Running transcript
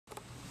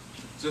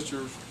Is this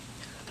yours?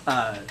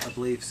 I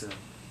believe so.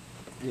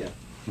 Yeah.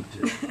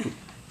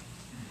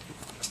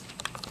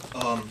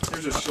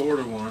 Here's a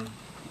shorter one.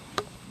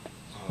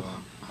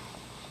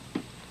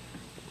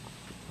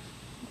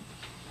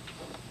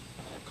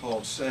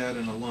 Called Sad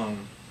and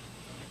Alone.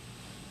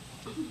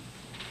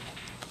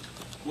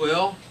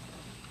 Well,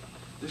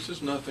 this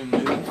is nothing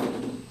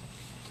new.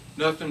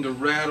 Nothing to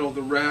rattle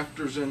the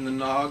rafters in the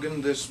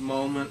noggin, this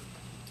moment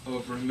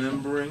of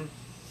remembering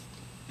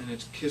and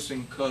its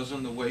kissing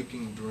cousin, the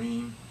waking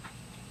dream.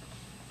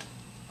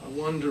 I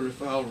wonder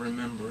if I'll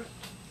remember it.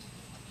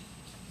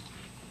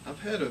 I've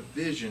had a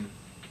vision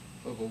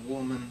of a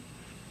woman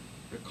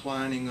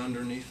reclining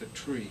underneath a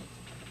tree.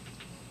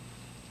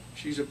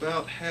 She's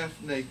about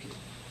half naked,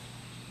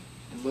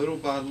 and little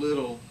by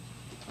little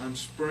I'm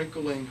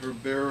sprinkling her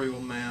burial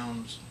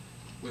mounds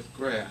with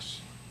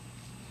grass.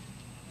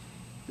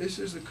 This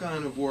is the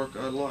kind of work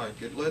I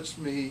like. It lets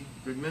me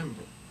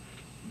remember,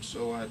 and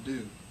so I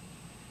do.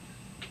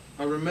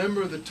 I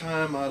remember the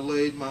time I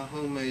laid my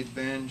homemade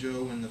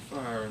banjo in the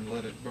fire and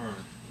let it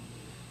burn.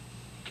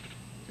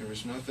 There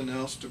was nothing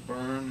else to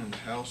burn, and the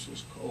house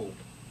was cold.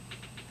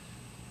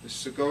 The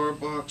cigar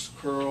box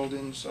curled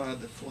inside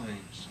the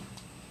flames.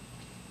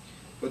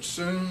 But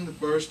soon the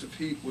burst of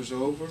heat was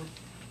over,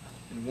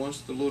 and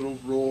once the little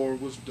roar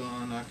was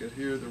done, I could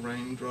hear the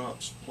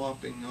raindrops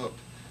plopping up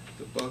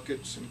the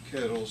buckets and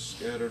kettles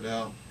scattered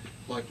out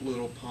like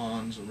little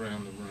ponds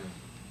around the room.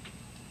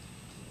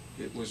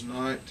 It was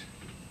night,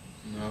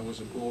 and I was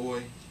a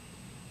boy,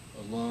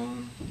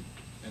 alone,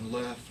 and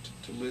left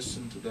to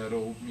listen to that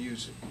old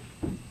music.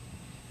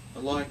 I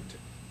liked it.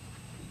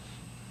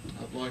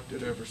 I've liked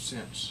it ever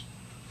since.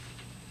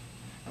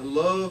 I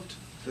loved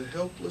the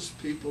helpless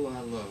people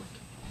I loved.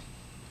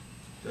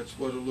 That's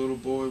what a little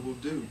boy will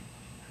do.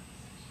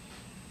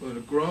 But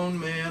a grown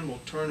man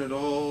will turn it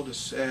all to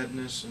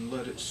sadness and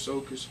let it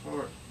soak his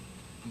heart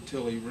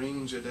until he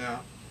wrings it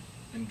out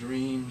and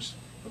dreams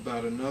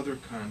about another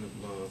kind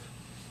of love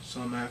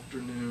some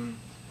afternoon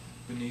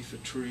beneath a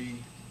tree,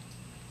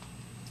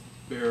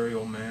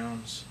 burial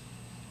mounds.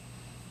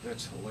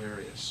 That's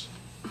hilarious.